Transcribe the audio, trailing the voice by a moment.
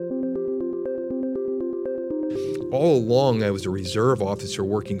All along, I was a reserve officer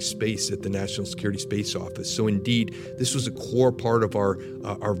working space at the National Security Space Office. So indeed, this was a core part of our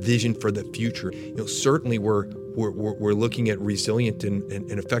vision for the future. Certainly we're looking at resilient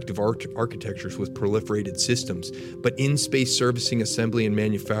and effective architectures with proliferated systems. But in-space servicing, assembly, and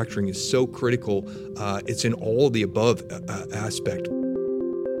manufacturing is so critical. It's in all the above aspect.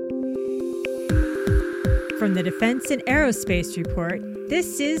 From the Defense and Aerospace Report,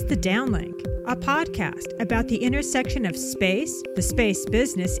 this is The Downlink, a podcast about the intersection of space, the space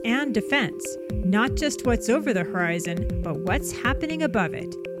business, and defense. Not just what's over the horizon, but what's happening above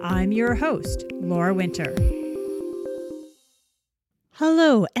it. I'm your host, Laura Winter.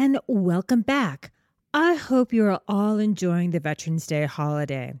 Hello, and welcome back. I hope you are all enjoying the Veterans Day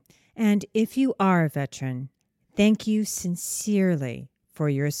holiday. And if you are a veteran, thank you sincerely for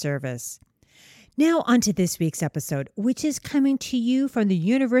your service. Now on to this week's episode, which is coming to you from the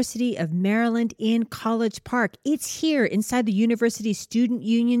University of Maryland in College Park. It's here inside the University Student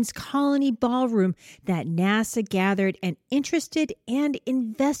Union's Colony Ballroom that NASA gathered an interested and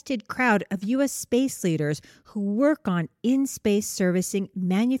invested crowd of U.S. space leaders who work on in-space servicing,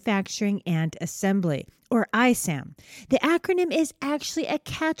 manufacturing, and assembly, or ISAM. The acronym is actually a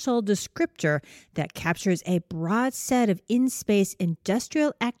catch-all descriptor that captures a broad set of in-space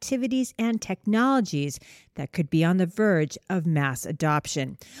industrial activities and technologies that could be on the verge of mass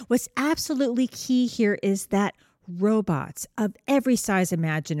adoption. What's absolutely key here is that robots of every size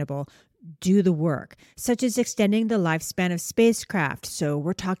imaginable do the work, such as extending the lifespan of spacecraft. So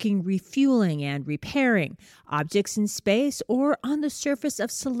we're talking refueling and repairing objects in space or on the surface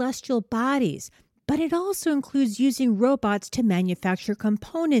of celestial bodies. But it also includes using robots to manufacture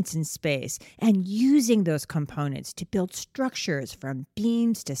components in space and using those components to build structures from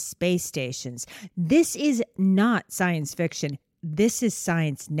beams to space stations. This is not science fiction. This is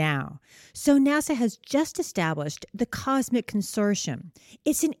science now. So NASA has just established the Cosmic Consortium.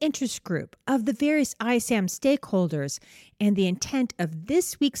 It's an interest group of the various ISAM stakeholders, and the intent of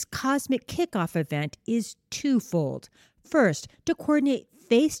this week's Cosmic Kickoff event is twofold. First, to coordinate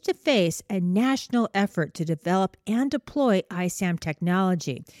face-to-face a national effort to develop and deploy ISAM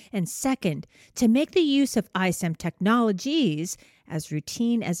technology. And second, to make the use of ISAM technologies as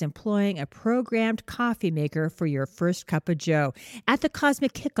routine as employing a programmed coffee maker for your first cup of joe. At the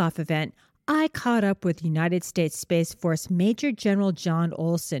Cosmic Kickoff event, I caught up with United States Space Force Major General John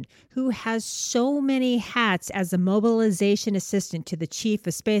Olson, who has so many hats as a mobilization assistant to the Chief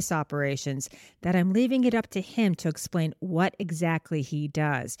of Space Operations that I'm leaving it up to him to explain what exactly he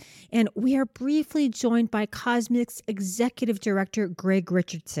does. And we are briefly joined by Cosmic's Executive Director, Greg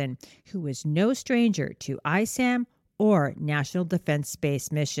Richardson, who is no stranger to ISAM or National Defense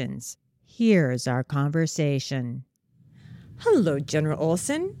Space missions. Here's our conversation. Hello, General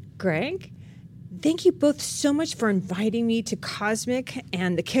Olson. Greg, thank you both so much for inviting me to Cosmic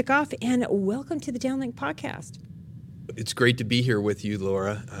and the Kickoff, and welcome to the Downlink podcast. It's great to be here with you,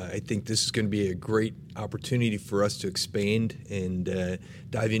 Laura. I think this is going to be a great opportunity for us to expand and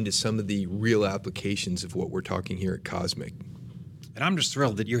dive into some of the real applications of what we're talking here at Cosmic. And I'm just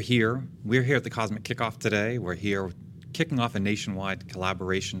thrilled that you're here. We're here at the Cosmic Kickoff today. We're here kicking off a nationwide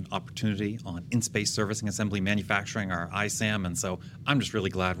collaboration opportunity on in-space servicing, assembly, manufacturing, our ISAM. And so I'm just really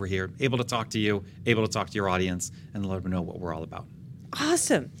glad we're here, able to talk to you, able to talk to your audience, and let them know what we're all about.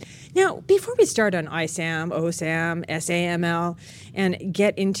 Awesome. Now, before we start on ISAM, OSAM, SAML, and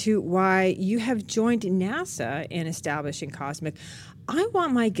get into why you have joined NASA in establishing Cosmic, I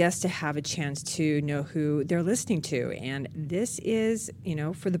want my guests to have a chance to know who they're listening to. And this is,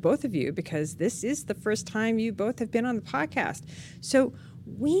 for the both of you, because this is the first time you both have been on the podcast. So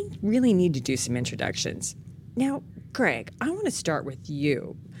we really need to do some introductions. Now, Greg, I want to start with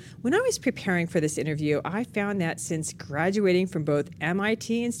you. When I was preparing for this interview, I found that since graduating from both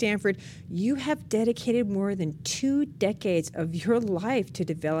MIT and Stanford, you have dedicated more than 2 decades of your life to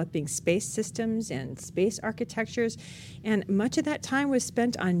developing space systems and space architectures, and much of that time was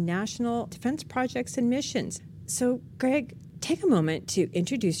spent on national defense projects and missions. So, Greg, take a moment to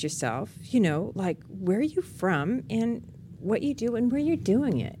introduce yourself, where are you from and what you do and where you're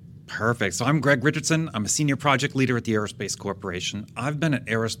doing it. Perfect. So I'm Greg Richardson. I'm a senior project leader at the Aerospace Corporation. I've been at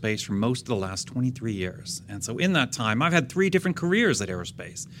aerospace for most of the last 23 years. And so in that time, I've had 3 different careers at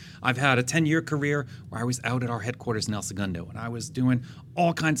aerospace. I've had a 10-year career where I was out at our headquarters in El Segundo, and I was doing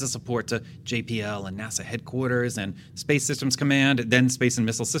all kinds of support to JPL and NASA headquarters and Space Systems Command, then Space and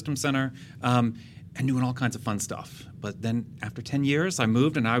Missile Systems Center. And doing all kinds of fun stuff. But then after 10 years, I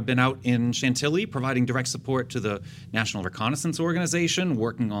moved, and I've been out in Chantilly providing direct support to the National Reconnaissance Organization,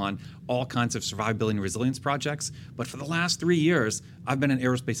 working on all kinds of survivability and resilience projects. But for the last 3 years, I've been in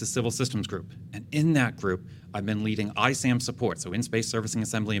Aerospace's Civil Systems Group. And In that group, I've been leading ISAM support, so in-space servicing,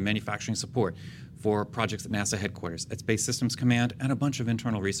 assembly, and manufacturing support for projects at NASA headquarters, at Space Systems Command, and a bunch of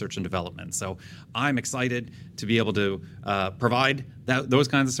internal research and development. So I'm excited to be able to provide those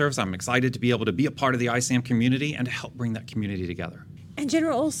kinds of service. I'm excited to be able to be a part of the ISAM community and to help bring that community together. And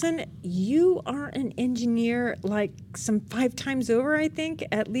General Olson, you are an engineer like some 5 times over, I think.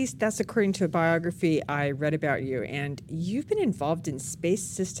 At least that's according to a biography I read about you. And you've been involved in space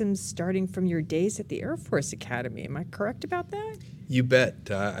systems starting from your days at the Air Force Academy. Am I correct about that? You bet.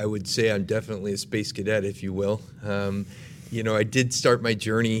 I would say I'm definitely a space cadet, if you will. I did start my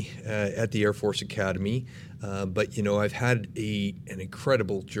journey at the Air Force Academy, but I've had an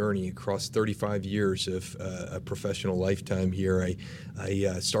incredible journey across 35 years of a professional lifetime here.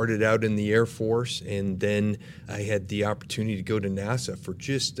 I started out in the Air Force, and then I had the opportunity to go to NASA for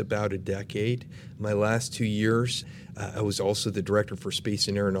just about a decade. My last 2 years, I was also the Director for Space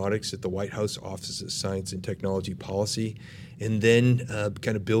and Aeronautics at the White House Office of Science and Technology Policy. And then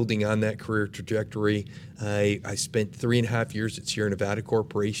kind of building on that career trajectory, I spent 3.5 years at Sierra Nevada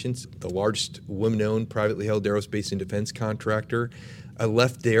Corporation, the largest women-owned privately held aerospace and defense contractor. I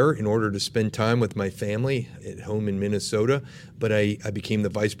left there in order to spend time with my family at home in Minnesota, but I became the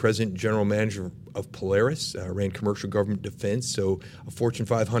Vice President and General Manager of Polaris. I ran commercial government defense, so a Fortune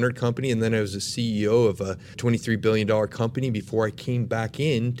 500 company, and then I was the CEO of a $23 billion company before I came back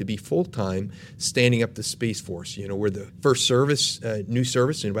in to be full-time, standing up the Space Force. We're the first new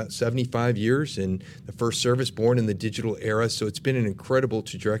service in about 75 years, and the first service born in the digital era, so it's been an incredible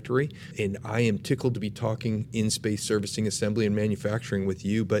trajectory, and I am tickled to be talking in space servicing, assembly, and manufacturing with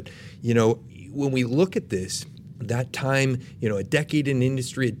you. But, when we look at this, that time, a decade in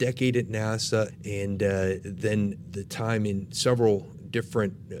industry, a decade at NASA, and then the time in several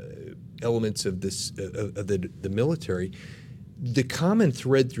different elements of the military, the common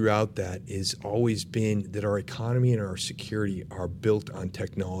thread throughout that has always been that our economy and our security are built on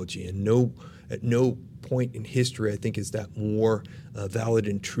technology, and at no point in history, I think, is that more valid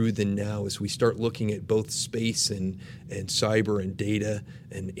and true than now as we start looking at both space and cyber and data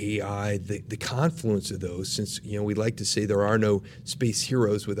and AI, the confluence of those, since we like to say there are no space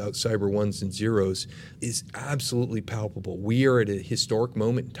heroes without cyber ones and zeros, is absolutely palpable. We are at a historic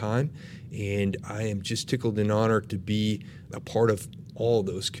moment in time, and I am just tickled and honored to be a part of all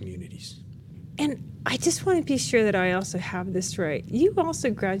those communities. And I just want to be sure that I also have this right. You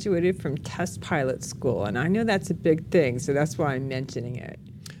also graduated from test pilot school, and I know that's a big thing, so that's why I'm mentioning it.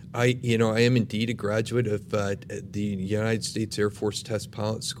 I am indeed a graduate of the United States Air Force Test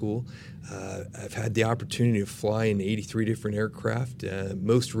Pilot School. I've had the opportunity to fly in 83 different aircraft.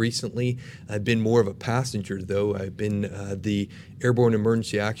 Most recently, I've been more of a passenger, though. I've been the Airborne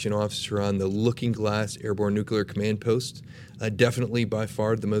Emergency Action Officer on the Looking Glass Airborne Nuclear Command Post. Definitely by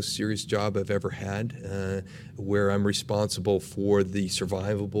far the most serious job I've ever had, where I'm responsible for the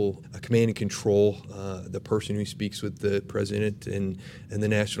survivable command and control, the person who speaks with the president and the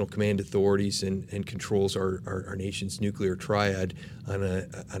national command authorities and controls our nation's nuclear triad on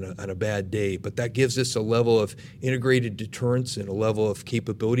a bad day. But that gives us a level of integrated deterrence and a level of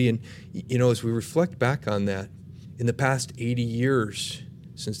capability. And as we reflect back on that, in the past 80 years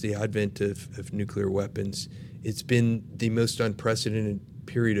since the advent of nuclear weapons, it's been the most unprecedented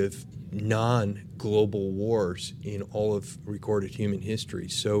period of non-global wars in all of recorded human history.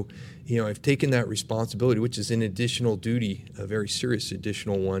 So, I've taken that responsibility, which is an additional duty, a very serious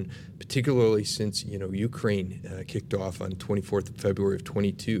additional one, particularly since, Ukraine kicked off on 24th of February of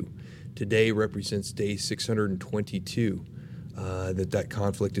 22. Today represents day 622 that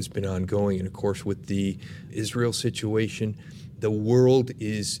conflict has been ongoing. And of course, with the Israel situation, the world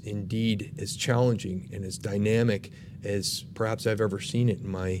is indeed as challenging and as dynamic as perhaps I've ever seen it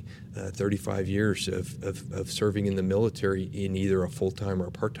in my 35 years of serving in the military in either a full-time or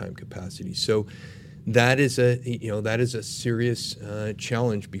a part-time capacity. So that is a serious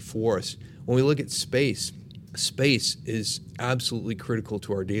challenge before us. When we look at space is absolutely critical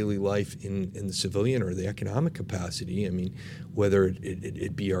to our daily life in the civilian or the economic capacity. I mean, whether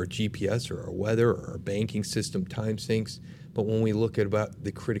it be our GPS or our weather or our banking system time sinks. But when we look at about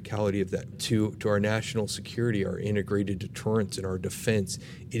the criticality of that to our national security, our integrated deterrence, and our defense,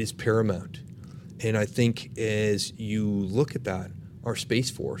 it is paramount. And I think as you look at that, our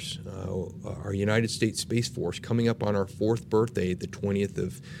Space Force, our United States Space Force, coming up on our 4th birthday, the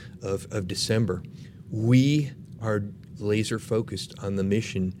 20th of December, we are laser focused on the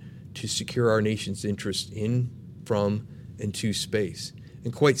mission to secure our nation's interests in, from, and to space.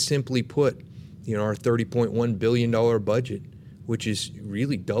 And quite simply put, our $30.1 billion budget, which is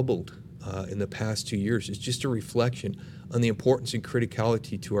really doubled in the past 2 years is just a reflection on the importance and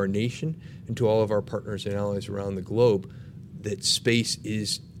criticality to our nation and to all of our partners and allies around the globe that space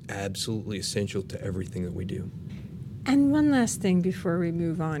is absolutely essential to everything that we do. And one last thing before we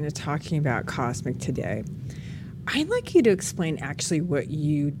move on to talking about Cosmic today. I'd like you to explain actually what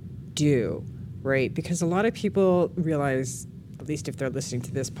you do, right? Because a lot of people realize, at least if they're listening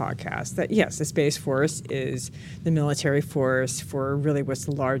to this podcast, that yes, the Space Force is the military force for really what's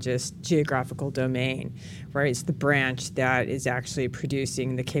the largest geographical domain, right? It's the branch that is actually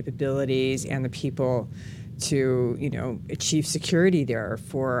producing the capabilities and the people to, achieve security there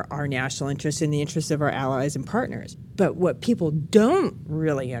for our national interests and the interests of our allies and partners. But what people don't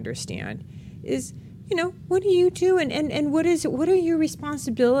really understand is, what do you do and what are your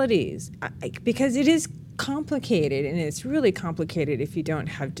responsibilities? Because it is complicated, and it's really complicated if you don't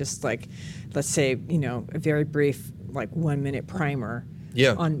have just let's say, a very brief 1 minute primer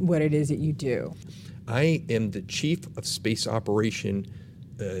on what it is that you do. I am the Chief of Space Operation,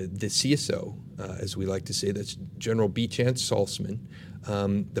 the CSO, as we like to say. That's General B. Chance Saltzman.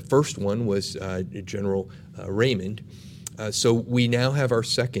 The first one was General Raymond. So we now have our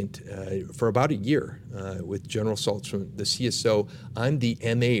second for about a year with General Saltzman, the CSO. I'm the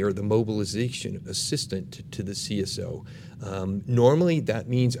MA, or the Mobilization Assistant, to the CSO. Normally that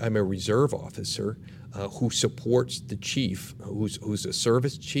means I'm a reserve officer who supports the chief, who's a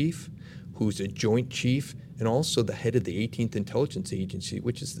service chief, who's a joint chief, and also the head of the 18th Intelligence Agency,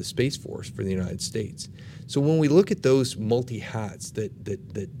 which is the Space Force for the United States. So when we look at those multi-hats that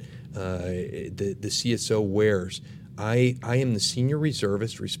the CSO wears, I am the senior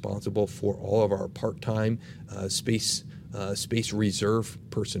reservist responsible for all of our part-time space reserve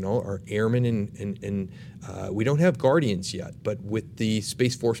personnel, our airmen, and we don't have guardians yet, but with the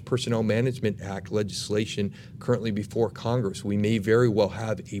Space Force Personnel Management Act legislation currently before Congress, we may very well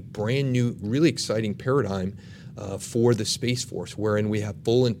have a brand new, really exciting paradigm for the Space Force, wherein we have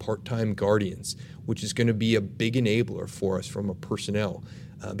full and part-time guardians, which is going to be a big enabler for us from a personnel,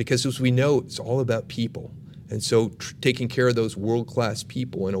 because as we know, it's all about people. And so taking care of those world-class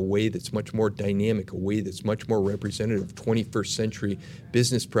people in a way that's much more dynamic, a way that's much more representative of 21st century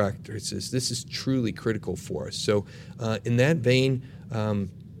business practices, this is truly critical for us. So in that vein,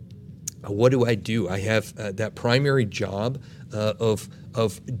 what do? I have that primary job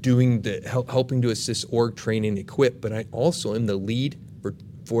of doing helping to assist org, train, and equip, but I also am the lead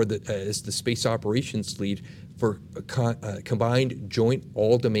as the space operations lead for Combined Joint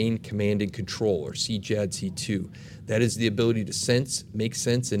All-Domain Command and Control, or CJADC2. That is the ability to sense, make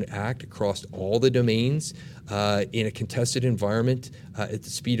sense, and act across all the domains in a contested environment at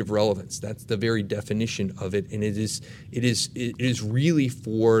the speed of relevance. That's the very definition of it, and it is really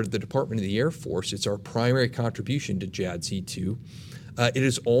for the Department of the Air Force. It's our primary contribution to JADC2. It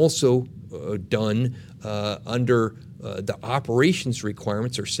is also done under the operations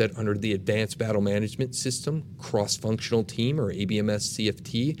requirements are set under the Advanced Battle Management System Cross-Functional Team, or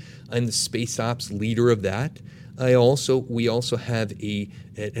ABMS-CFT. I'm the Space Ops leader of that. We also have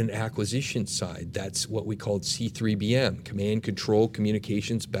an acquisition side. That's what we call C3BM, Command, Control,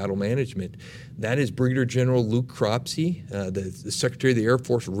 Communications, Battle Management. That is Brigadier General Luke Cropsey. The Secretary of the Air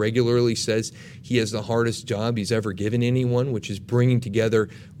Force regularly says he has the hardest job he's ever given anyone, which is bringing together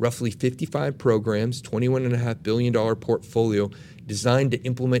roughly 55 programs, $21.5 billion portfolio, designed to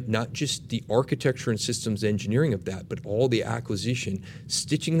implement not just the architecture and systems engineering of that, but all the acquisition,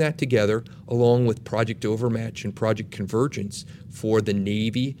 stitching that together along with Project Overmatch and Project Convergence for the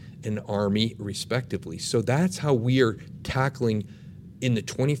Navy and Army, respectively. So that's how we are tackling in the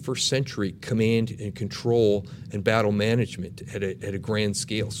 21st century command and control and battle management at a grand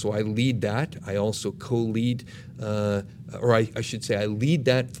scale. So I lead that. I also co-lead, I should say I lead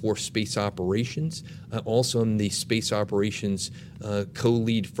that for space operations. I also am the space operations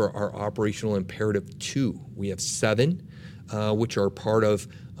co-lead for our operational imperative 2. We have 7, which are part of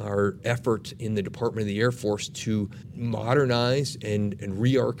our effort in the Department of the Air Force to modernize and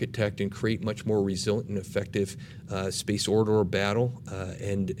re-architect and create much more resilient and effective space order or battle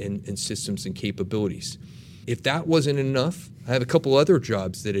and systems and capabilities. If that wasn't enough, I have a couple other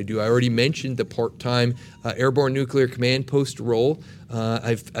jobs that I do. I already mentioned the part-time Airborne Nuclear Command Post role. For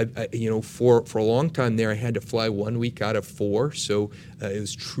a long time there, I had to fly 1 week out of 4, so it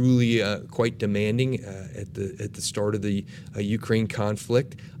was truly quite demanding at the start of the Ukraine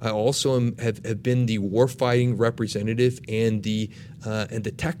conflict. I also have been the warfighting representative and the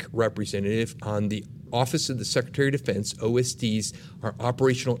tech representative on the Office of the Secretary of Defense, OSD's, our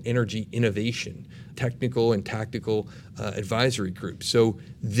Operational Energy Innovation, Technical and Tactical Advisory Group. So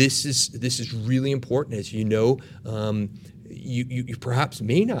this is really important. As you know, you perhaps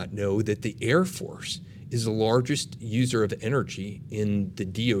may not know that the Air Force is the largest user of energy in the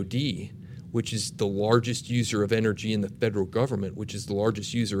DoD, which is the largest user of energy in the federal government, which is the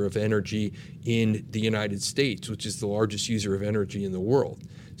largest user of energy in the United States, which is the largest user of energy in the world.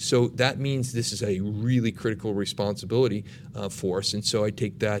 So that means this is a really critical responsibility for us, and so I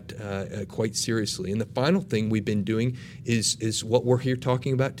take that quite seriously. And the final thing we've been doing is what we're here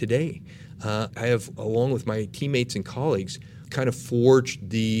talking about today. I have, along with my teammates and colleagues, kind of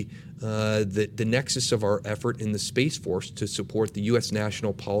forged the nexus of our effort in the Space Force to support the U.S.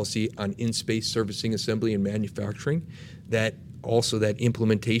 national policy on in-space servicing, assembly, and manufacturing, that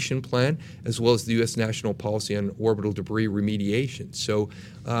implementation plan, as well as the U.S. national policy on orbital debris remediation. So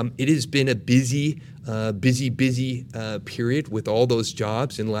it has been a busy period with all those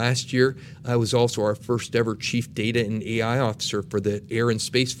jobs. And last year, I was also our first ever Chief Data and AI Officer for the Air and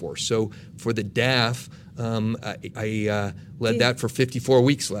Space Force. So for the DAF, I led that for 54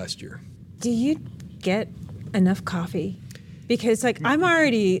 weeks last year. Do you get enough coffee? Because I'm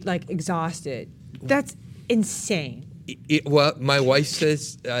already exhausted. That's insane. Well, my wife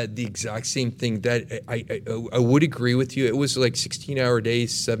says the exact same thing. That I would agree with you. It was 16-hour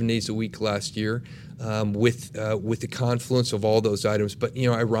days, 7 days a week last year, with the confluence of all those items. But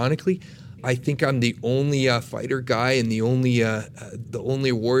ironically, I think I'm the only fighter guy and the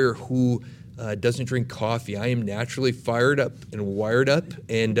only warrior who doesn't drink coffee. I am naturally fired up and wired up.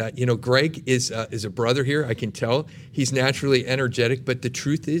 And Greg is a brother here. I can tell he's naturally energetic. But the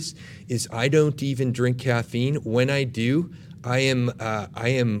truth is I don't even drink caffeine. When I do, I am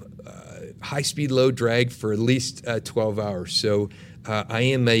high speed, low drag for at least 12 hours. So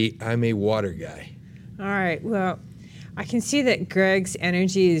I'm a water guy. All right. Well, I can see that Greg's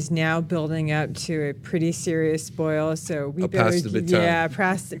energy is now building up to a pretty serious boil, so we better pass the baton.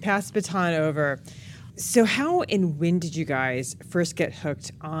 Pass the baton over. So how and when did you guys first get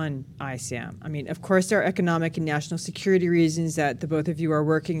hooked on ISAM? I mean, of course, there are economic and national security reasons that the both of you are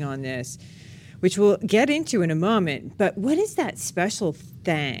working on this, which we'll get into in a moment. But what is that special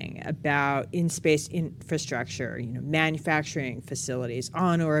thing about in-space infrastructure, manufacturing facilities,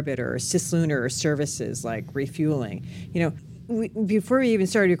 on-orbit or cislunar services like refueling? Before we even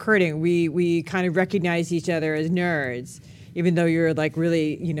started recording, we kind of recognized each other as nerds, even though you're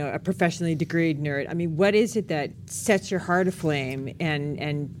really, a professionally degreed nerd. I mean, what is it that sets your heart aflame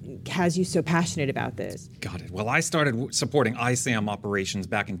and has you so passionate about this? Got it. Well, I started supporting ISAM operations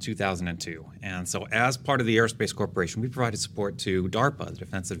back in 2002. And so as part of the Aerospace Corporation, we provided support to DARPA, the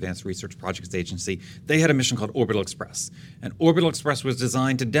Defense Advanced Research Projects Agency. They had a mission called Orbital Express. And Orbital Express was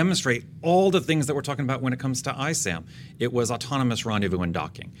designed to demonstrate all the things that we're talking about when it comes to ISAM. It was autonomous rendezvous and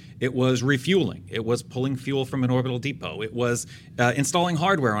docking. It was refueling. It was pulling fuel from an orbital depot. It was installing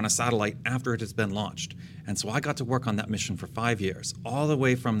hardware on a satellite after it has been launched. And so I got to work on that mission for 5 years, all the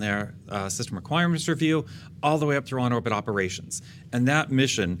way from their system requirements review, all the way up through on-orbit operations. And that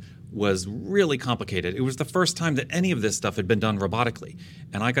mission was really complicated. It was the first time that any of this stuff had been done robotically.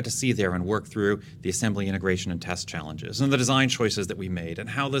 And I got to see there and work through the assembly, integration, and test challenges and the design choices that we made and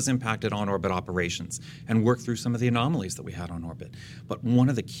how those impacted on-orbit operations and work through some of the anomalies that we had on orbit. But one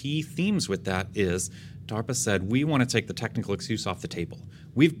of the key themes with that is DARPA said, we want to take the technical excuse off the table.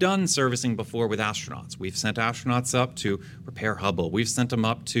 We've done servicing before with astronauts. We've sent astronauts up to repair Hubble. We've sent them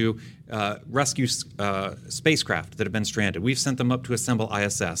up to rescue spacecraft that have been stranded. We've sent them up to assemble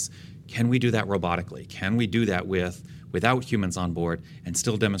ISS. Can we do that robotically? Can we do that without humans on board and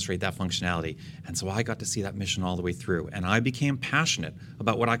still demonstrate that functionality? And so I got to see that mission all the way through. And I became passionate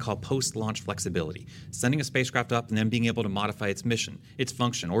about what I call post-launch flexibility, sending a spacecraft up and then being able to modify its mission, its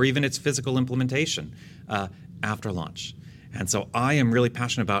function, or even its physical implementation after launch. And so I am really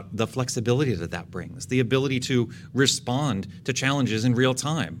passionate about the flexibility that brings, the ability to respond to challenges in real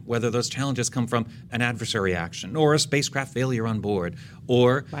time, whether those challenges come from an adversary action or a spacecraft failure on board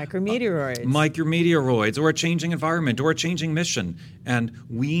or micrometeoroids or a changing environment or a changing mission. And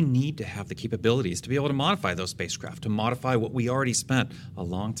we need to have the capabilities to be able to modify those spacecraft, to modify what we already spent a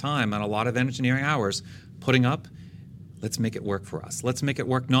long time and a lot of engineering hours putting up. Let's make it work for us. Let's make it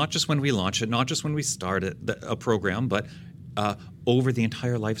work not just when we launch it, not just when we start a program, but over the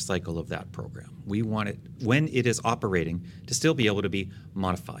entire life cycle of that program. We want it, when it is operating, to still be able to be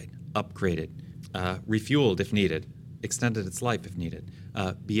modified, upgraded, refueled if needed, extended its life if needed,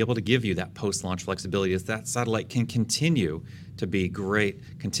 be able to give you that post-launch flexibility as that satellite can continue to be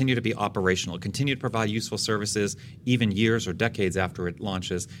great, continue to be operational, continue to provide useful services even years or decades after it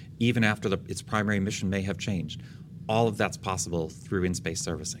launches, even after its primary mission may have changed. All of that's possible through in-space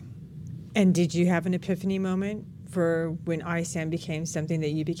servicing. And did you have an epiphany moment for when ISAM became something that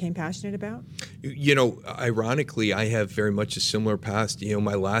you became passionate about? Ironically, I have very much a similar past.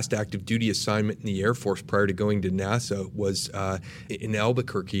 My last active duty assignment in the Air Force prior to going to NASA was in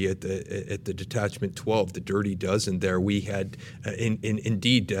Albuquerque at the Detachment 12, the Dirty Dozen. There we had,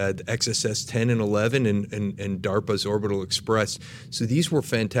 indeed, the XSS 10 and 11 and DARPA's Orbital Express. So these were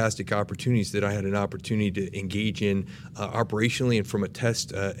fantastic opportunities that I had an opportunity to engage in operationally and from a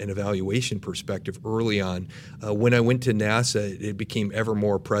test and evaluation perspective early on. When I went to NASA, it became ever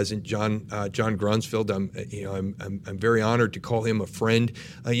more present. John Grunsfeld, I'm very honored to call him a friend.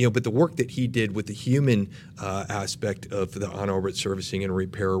 But the work that he did with the human aspect of the on-orbit servicing and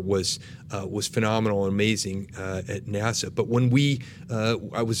repair was phenomenal and amazing at NASA. But when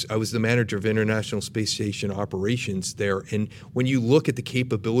I was the manager of International Space Station operations there, and when you look at the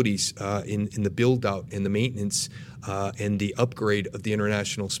capabilities in the build-out and the maintenance and the upgrade of the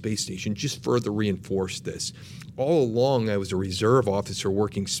International Space Station, just further reinforced this. All along, I was a reserve officer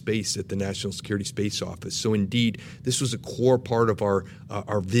working space at the National Security Space Office. So indeed, this was a core part of our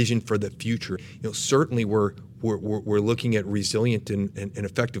vision for the future. Certainly we're looking at resilient and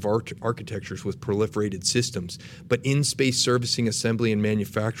effective architectures with proliferated systems. But in-space servicing, assembly, and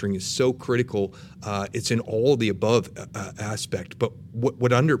manufacturing is so critical. It's in all the above aspect. But what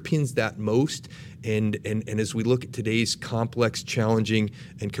underpins that most, and as we look at today's complex, challenging,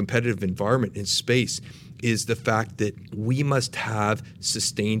 and competitive environment in space, is the fact that we must have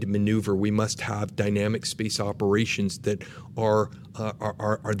sustained maneuver. We must have dynamic space operations that are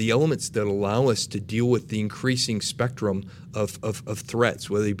the elements that allow us to deal with the increasing spectrum of threats,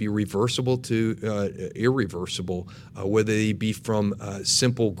 whether they be reversible to irreversible, whether they be from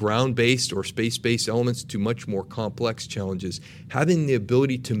simple ground-based or space-based elements to much more complex challenges. Having the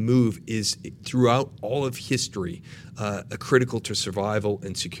ability to move is, throughout all of history, critical to survival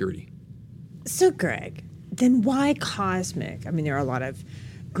and security. So, Greg, then why cosmic? I mean, there are a lot of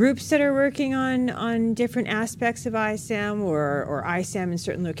groups that are working on different aspects of ISAM or ISAM in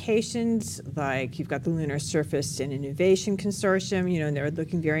certain locations, like you've got the Lunar Surface and Innovation Consortium, and they're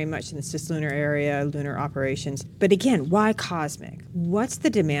looking very much in the cislunar area, lunar operations. But again, why cosmic? What's the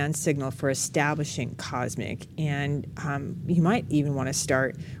demand signal for establishing cosmic? And you might even want to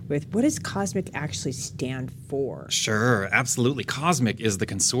start with, what does cosmic actually stand for? Sure, absolutely. Cosmic is the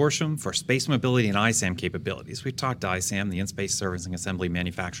Consortium for Space Mobility and ISAM Capabilities. We've talked to ISAM, the In-Space Servicing, Assembly,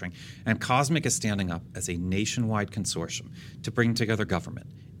 Manufacturing, and Cosmic is standing up as a nationwide consortium to bring together government,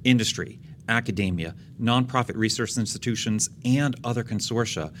 industry, academia, nonprofit research institutions, and other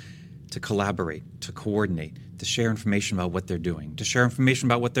consortia to collaborate, to coordinate, to share information about what they're doing, to share information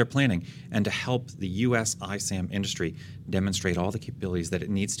about what they're planning, and to help the U.S. ISAM industry demonstrate all the capabilities that it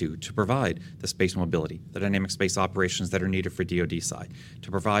needs to provide the space mobility, the dynamic space operations that are needed for DoD side,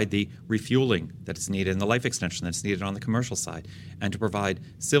 to provide the refueling that is needed and the life extension that's needed on the commercial side, and to provide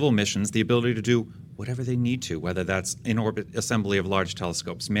civil missions the ability to do whatever they need to, whether that's in-orbit assembly of large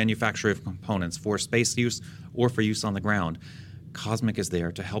telescopes, manufacture of components for space use or for use on the ground. Cosmic is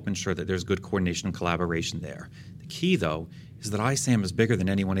there to help ensure that there's good coordination and collaboration there. The key, though, is that ISAM is bigger than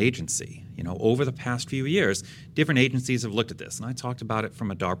any one agency. Over the past few years, different agencies have looked at this, and I talked about it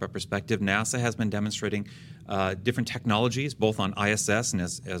from a DARPA perspective. NASA has been demonstrating different technologies, both on ISS and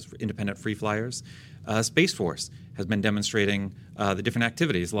as independent free flyers. Space Force has been demonstrating the different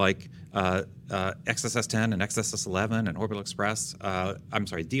activities like XSS 10 and XSS 11 and Orbital Express.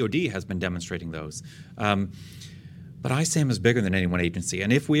 DoD has been demonstrating those. But ISAM is bigger than any one agency,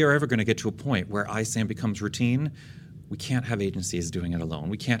 and if we are ever going to get to a point where ISAM becomes routine, we can't have agencies doing it alone.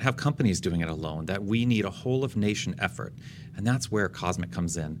 We can't have companies doing it alone. That we need a whole-of-nation effort, and that's where Cosmic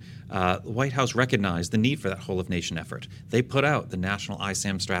comes in. The White House recognized the need for that whole-of-nation effort. They put out the National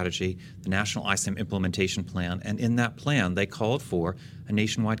ISAM Strategy, the National ISAM Implementation Plan, and in that plan, they called for a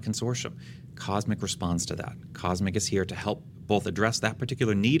nationwide consortium. Cosmic responds to that. Cosmic is here to help both address that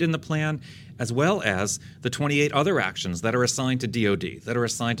particular need in the plan, as well as the 28 other actions that are assigned to DoD, that are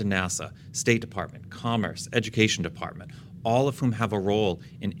assigned to NASA, State Department, Commerce, Education Department, all of whom have a role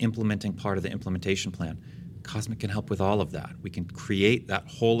in implementing part of the implementation plan. Cosmic can help with all of that. We can create that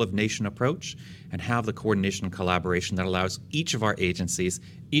whole-of-nation approach and have the coordination and collaboration that allows each of our agencies,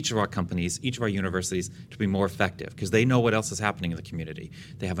 each of our companies, each of our universities to be more effective because they know what else is happening in the community.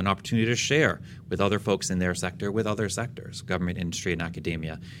 They have an opportunity to share with other folks in their sector, with other sectors, government, industry, and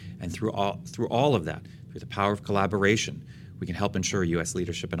academia. And through all of that, through the power of collaboration, we can help ensure U.S.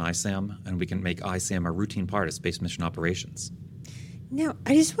 leadership in ISAM, and we can make ISAM a routine part of space mission operations. Now,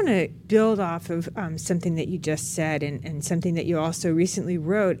 I just want to build off of something that you just said and something that you also recently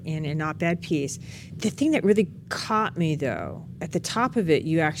wrote in an op-ed piece. The thing that really caught me, though, at the top of it,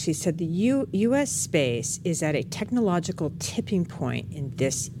 you actually said the U.S. space is at a technological tipping point in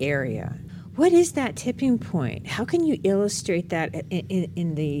this area. What is that tipping point? How can you illustrate that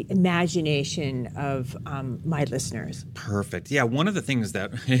in the imagination of my listeners? Perfect. Yeah, one of the things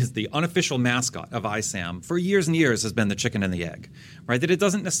that is the unofficial mascot of ISAM for years and years has been the chicken and the egg, right? That it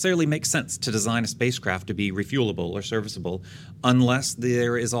doesn't necessarily make sense to design a spacecraft to be refuelable or serviceable unless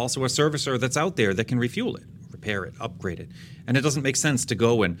there is also a servicer that's out there that can refuel it, repair it, upgrade it. And it doesn't make sense to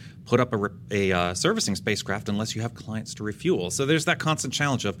go and put up a servicing spacecraft unless you have clients to refuel. So there's that constant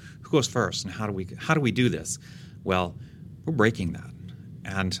challenge of who goes first and how do we do this? Well, we're breaking that.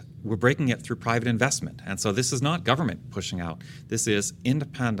 And we're breaking it through private investment. And so this is not government pushing out. This is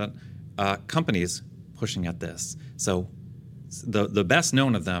independent companies pushing at this. So the best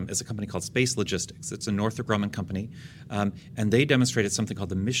known of them is a company called Space Logistics. It's a Northrop Grumman company, and they demonstrated something called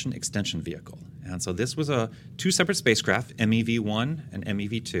the Mission Extension Vehicle. And so this was two separate spacecraft, MEV-1 and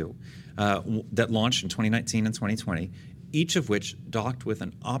MEV-2, that launched in 2019 and 2020, each of which docked with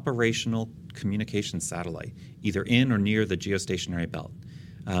an operational communications satellite, either in or near the geostationary belt.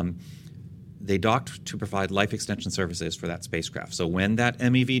 They docked to provide life extension services for that spacecraft. So when that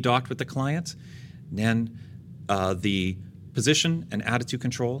MEV docked with the client, then the position and attitude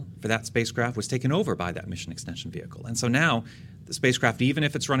control for that spacecraft was taken over by that mission extension vehicle. And so now the spacecraft, even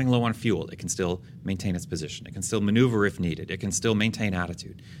if it's running low on fuel, it can still maintain its position. It can still maneuver if needed. It can still maintain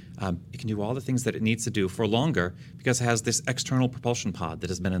attitude. It can do all the things that it needs to do for longer because it has this external propulsion pod that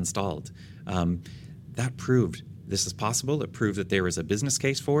has been installed. That proved this is possible. It proved that there is a business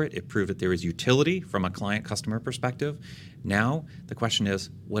case for it. It proved that there is utility from a client-customer perspective. Now the question is,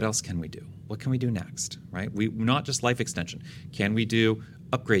 what else can we do? What can we do next, right? Not just life extension. Can we do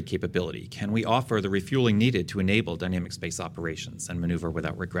upgrade capability? Can we offer the refueling needed to enable dynamic space operations and maneuver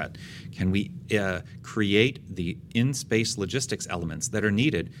without regret? Can we create the in-space logistics elements that are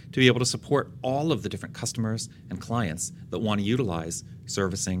needed to be able to support all of the different customers and clients that want to utilize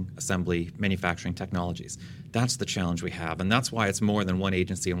servicing, assembly, manufacturing technologies? That's the challenge we have, and that's why it's more than one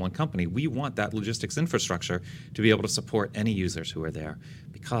agency and one company. We want that logistics infrastructure to be able to support any users who are there,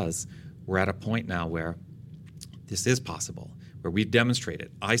 because we're at a point now where this is possible, where we've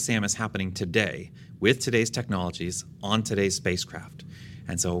demonstrated ISAM is happening today with today's technologies on today's spacecraft.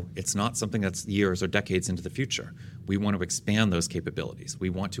 And so it's not something that's years or decades into the future. We want to expand those capabilities. We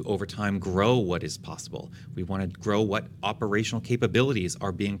want to, over time, grow what is possible. We want to grow what operational capabilities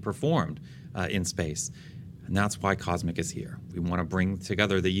are being performed in space. And that's why Cosmic is here. We want to bring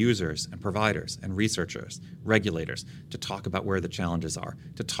together the users and providers and researchers, regulators, to talk about where the challenges are,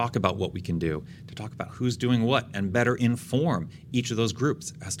 to talk about what we can do, to talk about who's doing what, and better inform each of those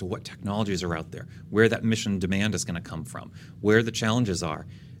groups as to what technologies are out there, where that mission demand is going to come from, where the challenges are,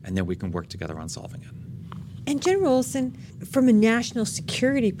 and then we can work together on solving it. And General Olson, from a national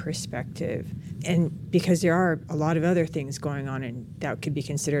security perspective, and because there are a lot of other things going on and that could be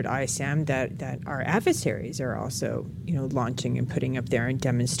considered ISAM that our adversaries are also, launching and putting up there and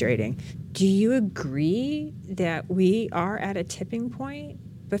demonstrating, do you agree that we are at a tipping point,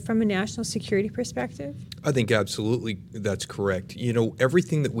 but from a national security perspective? I think absolutely that's correct.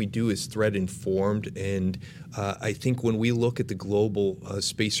 Everything that we do is threat informed, and I think when we look at the global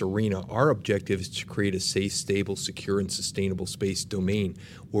space arena, our objective is to create a safe, stable, secure, and sustainable space domain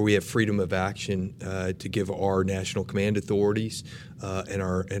where we have freedom of action to give our national command authorities and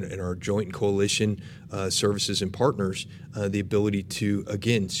our joint coalition services and partners the ability to,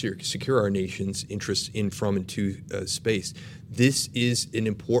 again, secure our nation's interests in, from, and to space. This is an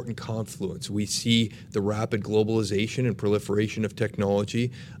important confluence. We see the rapid globalization and proliferation of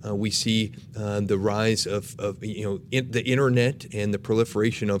technology. We see the rise of the internet and the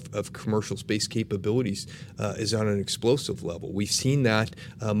proliferation of commercial space capabilities is on an explosive level. We've seen that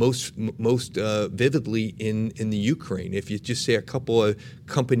most vividly in the Ukraine. If you just say a couple of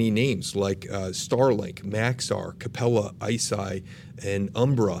company names like Starlink, Maxar, Capella, ISAI, and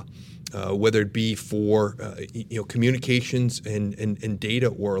Umbra, whether it be for communications and data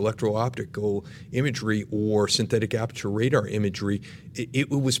or electro-optical imagery or synthetic aperture radar imagery, it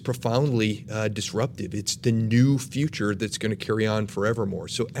was profoundly disruptive. It's the new future that's going to carry on forevermore.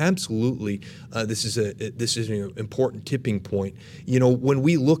 So absolutely, this is an important tipping point. When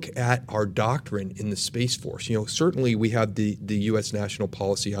we look at our doctrine in the Space Force, certainly we have the U.S. national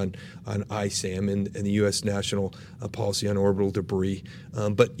policy on ISAM and the U.S. national policy on orbital debris.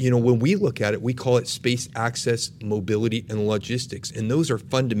 But when we look at it, we call it space access, mobility, and logistics, and those are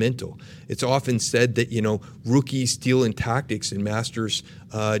fundamental. It's often said that rookies deal in tactics and masters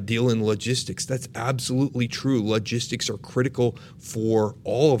deal in logistics. That's absolutely true. Logistics are critical for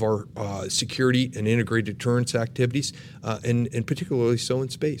all of our security and integrated deterrence activities, and particularly so in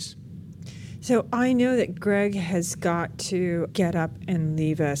space. So I know that Greg has got to get up and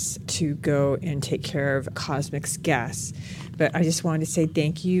leave us to go and take care of Cosmic's guests. But I just wanted to say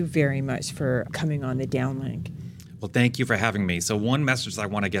thank you very much for coming on the downlink. Well, thank you for having me. So one message I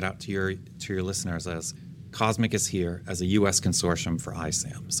want to get out to your listeners is Cosmic is here as a U.S. consortium for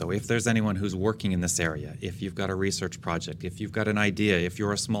ISAM. So if there's anyone who's working in this area, if you've got a research project, if you've got an idea, if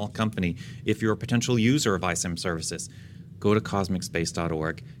you're a small company, if you're a potential user of ISAM services, go to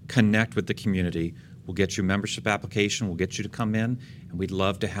cosmicspace.org, connect with the community. We'll get you a membership application. We'll get you to come in, and we'd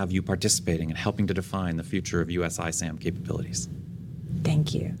love to have you participating and helping to define the future of U.S. ISAM capabilities.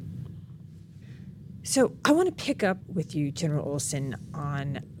 Thank you. So I want to pick up with you, General Olson,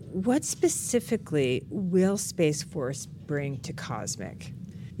 on what specifically will Space Force bring to Cosmic?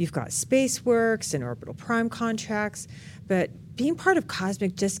 You've got SpaceWorks and orbital prime contracts, but being part of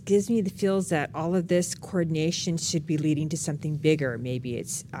Cosmic just gives me the feels that all of this coordination should be leading to something bigger. Maybe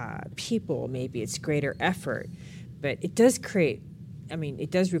it's people, maybe it's greater effort, but it does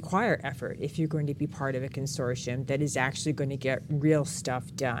require effort if you're going to be part of a consortium that is actually going to get real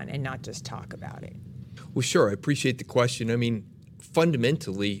stuff done and not just talk about it. Well, sure. I appreciate the question. I mean,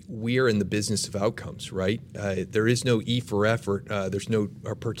 fundamentally, we are in the business of outcomes, right? There is no E for effort. There's no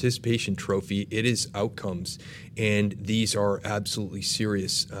participation trophy. It is outcomes. And these are absolutely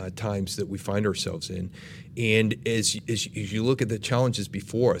serious times that we find ourselves in. And as you look at the challenges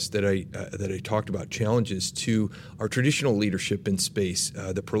before us that I talked about, challenges to our traditional leadership in space,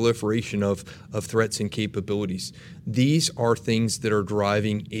 the proliferation of threats and capabilities, these are things that are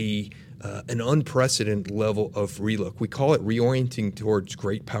driving an unprecedented level of relook. We call it reorienting towards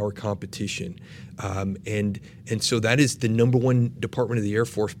great power competition. And so that is the number one Department of the Air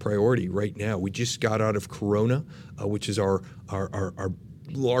Force priority right now. We just got out of Corona, which is our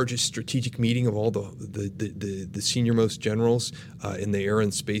largest strategic meeting of all the senior-most generals in the Air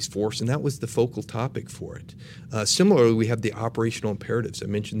and Space Force, and that was the focal topic for it. Similarly, we have the operational imperatives. I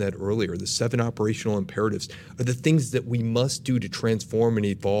mentioned that earlier. The 7 operational imperatives are the things that we must do to transform and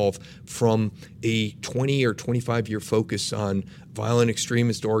evolve from a 20 or 25-year focus on violent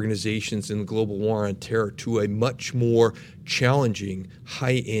extremist organizations and the global war on terror to a much more challenging,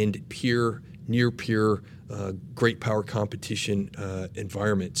 high-end, near-peer, great power competition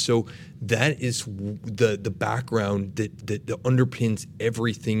environment. So that is the background that underpins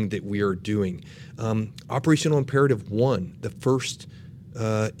everything that we are doing. Operational Imperative 1, the first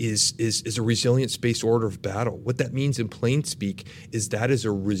is a resilient space order of battle. What that means in plain speak is that is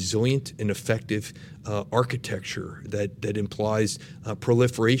a resilient and effective architecture that implies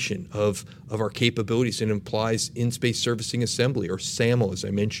proliferation of our capabilities and implies in-space servicing assembly, or SAML, as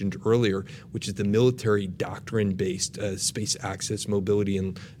I mentioned earlier, which is the military doctrine-based space access, mobility,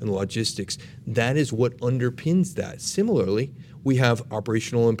 and logistics. That is what underpins that. Similarly, we have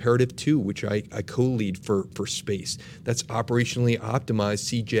Operational Imperative 2, which I co-lead for space. That's operationally optimized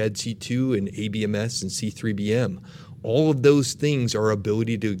CJAD, C2, and ABMS and C3BM. All of those things are our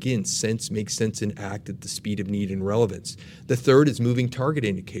ability to, again, sense, make sense, and act at the speed of need and relevance. The third is moving target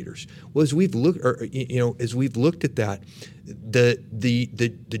indicators. Well, as we've looked at that,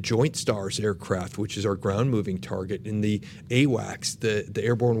 the Joint STARS aircraft, which is our ground moving target, and the AWACS, the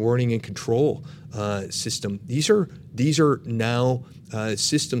Airborne Warning and Control system, these are now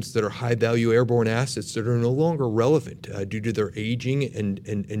systems that are high-value airborne assets that are no longer relevant due to their aging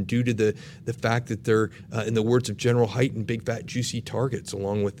and due to the fact that they're, in the words of General Hyten, big, fat, juicy targets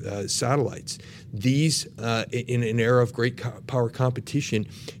along with satellites. These, in an era of great power competition,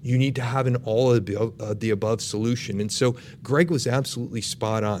 you need to have an all-of-the-above solution. And so Greg was absolutely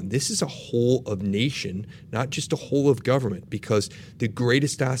spot on. This is a whole of nation, not just a whole of government, because the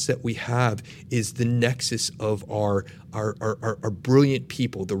greatest asset we have is the nexus of our brilliant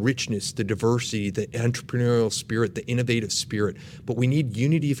people, the richness, the diversity, the entrepreneurial spirit, the innovative spirit. But we need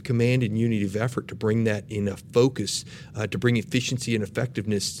unity of command and unity of effort to bring that in a focus, to bring efficiency and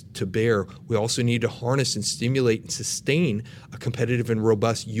effectiveness to bear. We also need to harness and stimulate and sustain a competitive and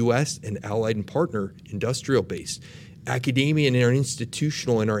robust U.S. and allied and partner industrial base. Academia and our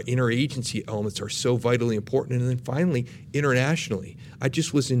institutional and our interagency elements are so vitally important. And then finally, internationally. I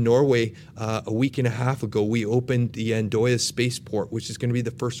just was in Norway a week and a half ago. We opened the Andøya spaceport, which is going to be the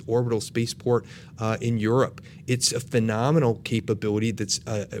first orbital spaceport in Europe. It's a phenomenal capability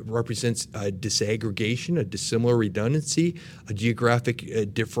that represents a disaggregation, a dissimilar redundancy, a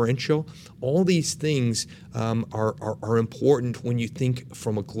geographic differential. All these things are important when you think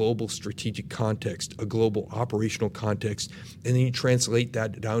from a global strategic context, a global operational context, and then you translate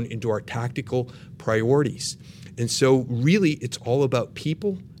that down into our tactical priorities. And so really it's all about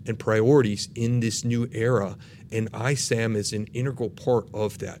people and priorities in this new era. And ISAM is an integral part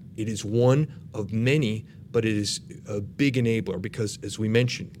of that. It is one of many, but it is a big enabler because, as we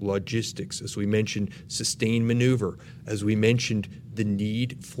mentioned, logistics, as we mentioned, sustained maneuver, as we mentioned, the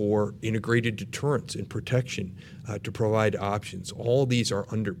need for integrated deterrence and protection to provide options. All these are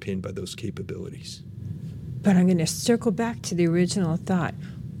underpinned by those capabilities. But I'm going to circle back to the original thought.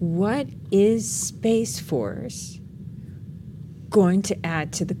 What is Space Force going to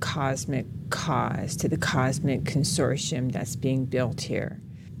add to the cosmic cause, to the cosmic consortium that's being built here,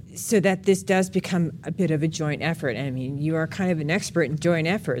 so that this does become a bit of a joint effort? I mean, you are kind of an expert in joint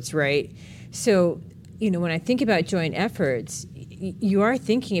efforts, right? So, when I think about joint efforts, you are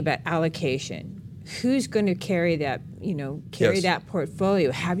thinking about allocation. Who's going to carry that, Yes. that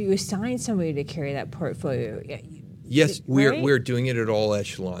portfolio? Have you assigned somebody to carry that portfolio? Yes, Right? we're doing it at all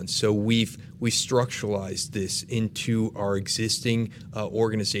echelons. So we've structuralized this into our existing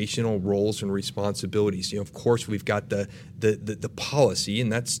organizational roles and responsibilities. Of course, we've got the policy,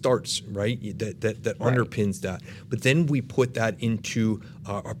 and that starts right. That underpins that. But then we put that into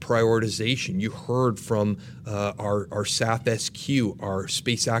a prioritization. You heard from our SAF SQ, our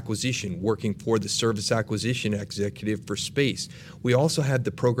space acquisition, working for the Service Acquisition Executive for Space. We also have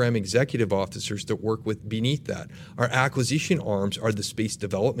the program executive officers that work with beneath that. Our acquisition arms are the Space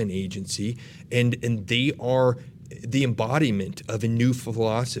Development Agency, and they are the embodiment of a new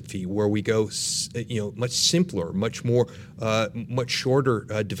philosophy where we go, much simpler, much more, much shorter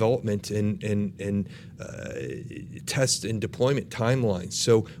development and test and deployment timelines.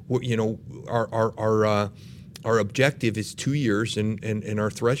 So, our objective is 2 years, and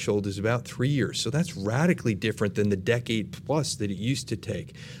our threshold is about 3 years. So that's radically different than the decade plus that it used to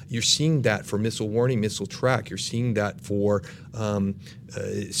take. You're seeing that for missile warning, missile track. You're seeing that for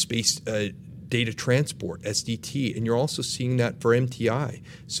space data transport, SDT, and you're also seeing that for MTI.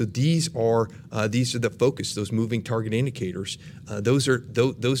 So these are the focus. Those moving target indicators. Those are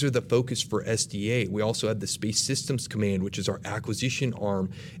the focus for SDA. We also have the Space Systems Command, which is our acquisition arm,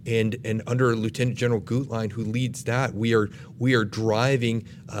 and under Lieutenant General Gutlein, who leads that, we are driving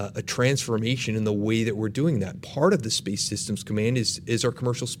a transformation in the way that we're doing that. Part of the Space Systems Command is our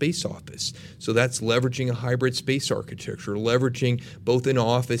commercial space office. So that's leveraging a hybrid space architecture, leveraging both an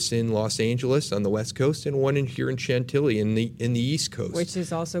office in Los Angeles on the West Coast and one here in Chantilly in the East Coast, Which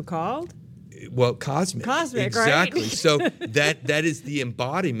is also called? Well, cosmic. Exactly. Right? So that is the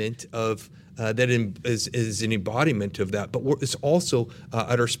embodiment of is an embodiment of that. But it's also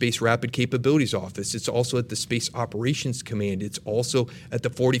at our Space Rapid Capabilities Office. It's also at the Space Operations Command. It's also at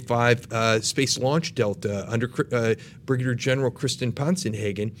the 45 Space Launch Delta under Brigadier General Kristen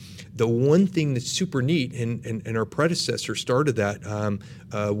Pansenhagen. The one thing that's super neat, and our predecessor started that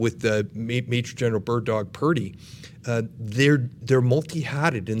with Major General Bird Dog Purdy. They're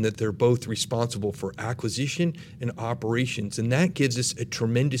multi-hatted in that they're both responsible for acquisition and operations, and that gives us a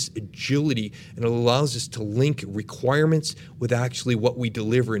tremendous agility, and it allows us to link requirements with actually what we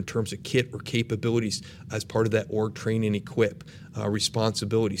deliver in terms of kit or capabilities as part of that org train and equip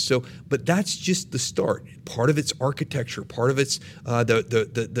responsibility. So, but that's just the start. Part of its architecture, part of its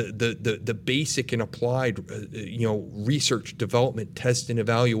the basic and applied research, development, test, and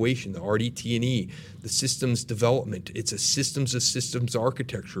evaluation, the RDT&E, the systems development. It's a systems of systems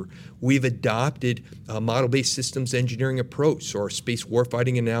architecture. We've adopted a model-based systems engineering approach. So our Space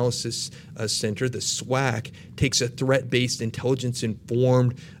Warfighting Analysis Center, the SWAC, takes a threat-based,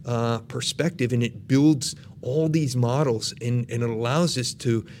 intelligence-informed perspective, and it builds all these models, and it allows us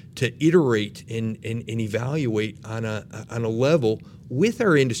to iterate and evaluate on a level with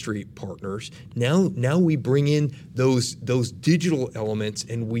our industry partners. Now we bring in those digital elements,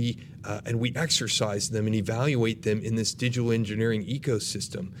 and we exercise them and evaluate them in this digital engineering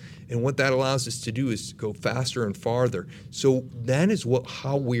ecosystem. And what that allows us to do is go faster and farther. So that is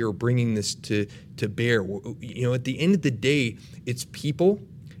how we are bringing this to bear. At the end of the day, it's people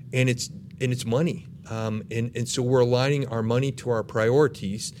and it's money. And so we're aligning our money to our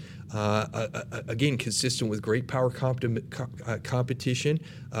priorities, again, consistent with great power competition,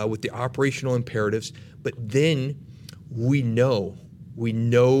 with the operational imperatives. But then we know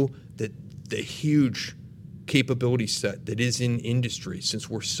that the huge capability set that is in industry, since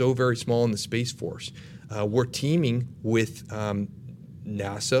we're so very small in the Space Force, we're teaming with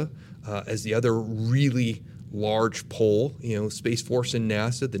NASA as the other really large pole, Space Force and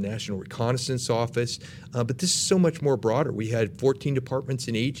NASA, the National Reconnaissance Office. But this is so much more broader. We had 14 departments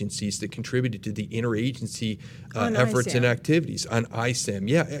and agencies that contributed to the interagency efforts ISAM. And activities on ISAM.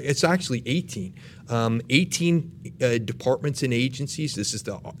 Yeah, it's actually 18. 18 departments and agencies. This is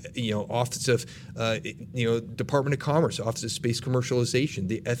the Office of Department of Commerce, Office of Space Commercialization,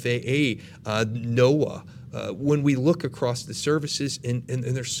 the FAA, NOAA, when we look across the services, and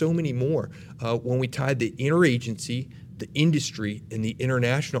there's so many more, when we tie the interagency, the industry, and the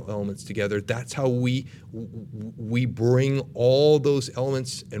international elements together, that's how we bring all those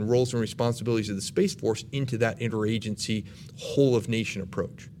elements and roles and responsibilities of the Space Force into that interagency whole-of-nation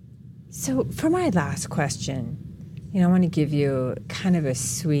approach. So for my last question, I want to give you kind of a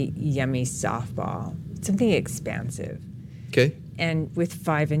sweet, yummy softball, something expansive. Okay. And with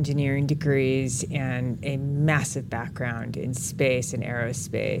 5 engineering degrees and a massive background in space and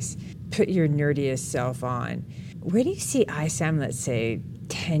aerospace, put your nerdiest self on. Where do you see ISAM, let's say,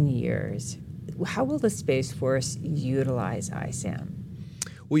 10 years? How will the Space Force utilize ISAM?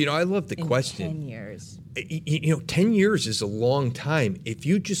 Well, I love the question. 10 years. 10 years is a long time. If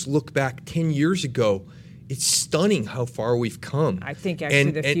you just look back 10 years ago, it's stunning how far we've come. I think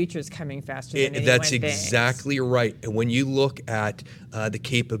actually the future is coming faster than anyone That's thinks. exactly right. And when you look at the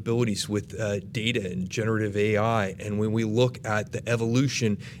capabilities with data and generative AI, and when we look at the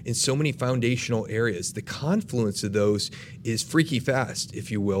evolution in so many foundational areas, the confluence of those is freaky fast,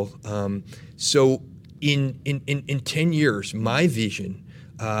 if you will. So in 10 years, my vision,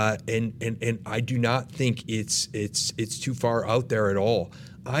 and I do not think it's too far out there at all,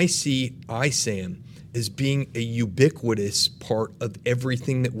 I see ISAM as being a ubiquitous part of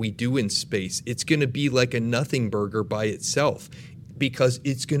everything that we do in space. It's going to be like a nothing burger by itself, because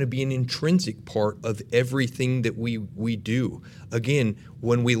it's going to be an intrinsic part of everything that we do. Again,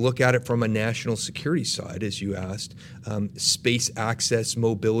 when we look at it from a national security side, as you asked, space access,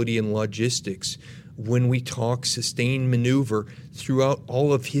 mobility, and logistics, when we talk sustained maneuver, throughout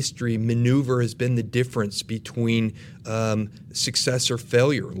all of history, maneuver has been the difference between success or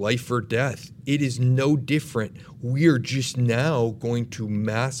failure, life or death. It is no different. We're just now going to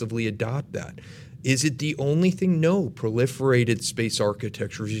massively adopt that. Is it the only thing? No. Proliferated space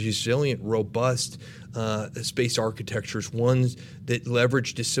architectures, resilient, robust space architectures, ones that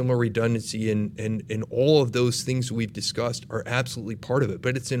leverage dissimilar redundancy, and all of those things we've discussed are absolutely part of it.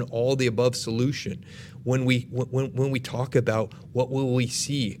 But it's an all the above solution. When we talk about what will we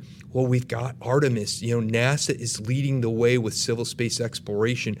see, well, we've got Artemis. NASA is leading the way with civil space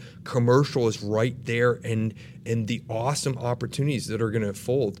exploration. Commercial is right there, and the awesome opportunities that are going to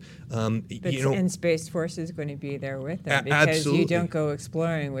unfold. And Space Force is going to be there with them, because absolutely. You don't go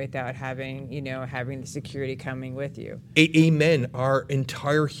exploring without having the security coming with you. Amen. Our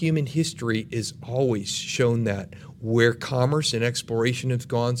entire human history is always shown that. Where commerce and exploration have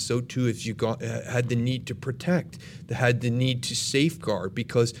gone, so too has had the need to protect, had the need to safeguard,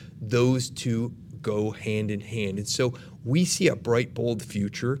 because those two go hand in hand. And so we see a bright, bold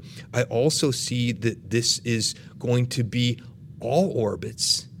future. I also see that this is going to be all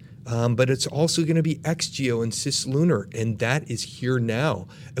orbits, but it's also going to be XGEO and cislunar, and that is here now.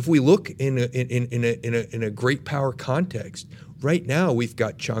 If we look in a great power context, right now, we've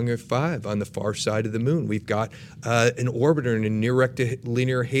got Chang'e 5 on the far side of the moon. We've got an orbiter in a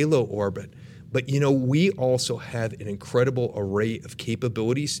near-rectilinear halo orbit. But, we also have an incredible array of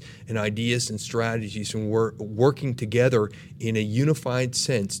capabilities and ideas and strategies, and we're working together in a unified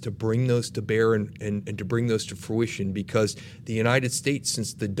sense to bring those to bear and to bring those to fruition, because the United States,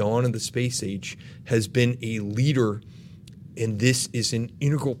 since the dawn of the space age, has been a leader, and this is an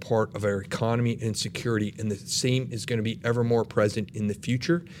integral part of our economy and security, and the same is going to be ever more present in the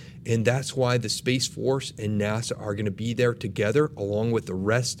future. And that's why the Space Force and NASA are going to be there together, along with the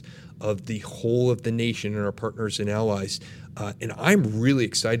rest of the whole of the nation and our partners and allies. And I'm really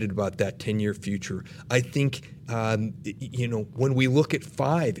excited about that 10-year future. I think, when we look at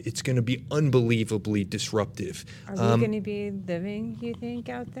 5, it's going to be unbelievably disruptive. Are we going to be living, you think,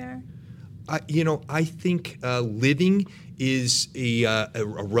 out there? I think living is a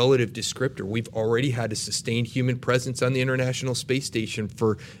relative descriptor. We've already had a sustained human presence on the International Space Station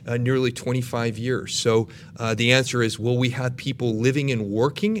for nearly 25 years. So the answer is, will we have people living and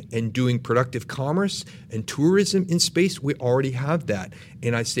working and doing productive commerce and tourism in space? We already have that.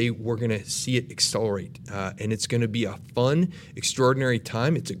 And I say we're going to see it accelerate. And it's going to be a fun, extraordinary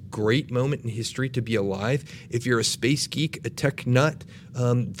time. It's a great moment in history to be alive. If you're a space geek, a tech nut,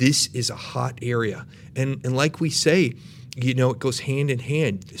 this is a hot area. And like we say, it goes hand in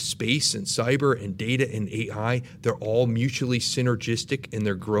hand. Space and cyber and data and AI, they're all mutually synergistic, and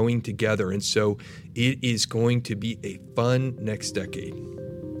they're growing together. And so it is going to be a fun next decade.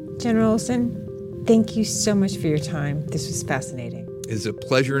 General Olson, thank you so much for your time. This was fascinating. It's a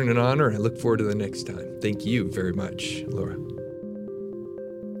pleasure and an honor. I look forward to the next time. Thank you very much, Laura.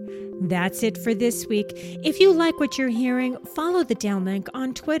 That's it for this week. If you like what you're hearing, follow the downlink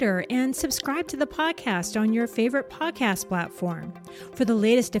on Twitter and subscribe to the podcast on your favorite podcast platform. For the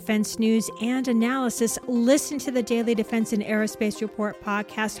latest defense news and analysis, listen to the Daily Defense and Aerospace Report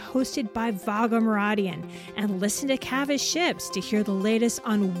podcast hosted by Vago Muradian, and listen to Cavis Ships to hear the latest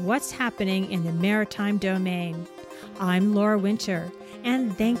on what's happening in the maritime domain. I'm Laura Winter,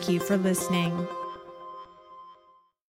 and thank you for listening.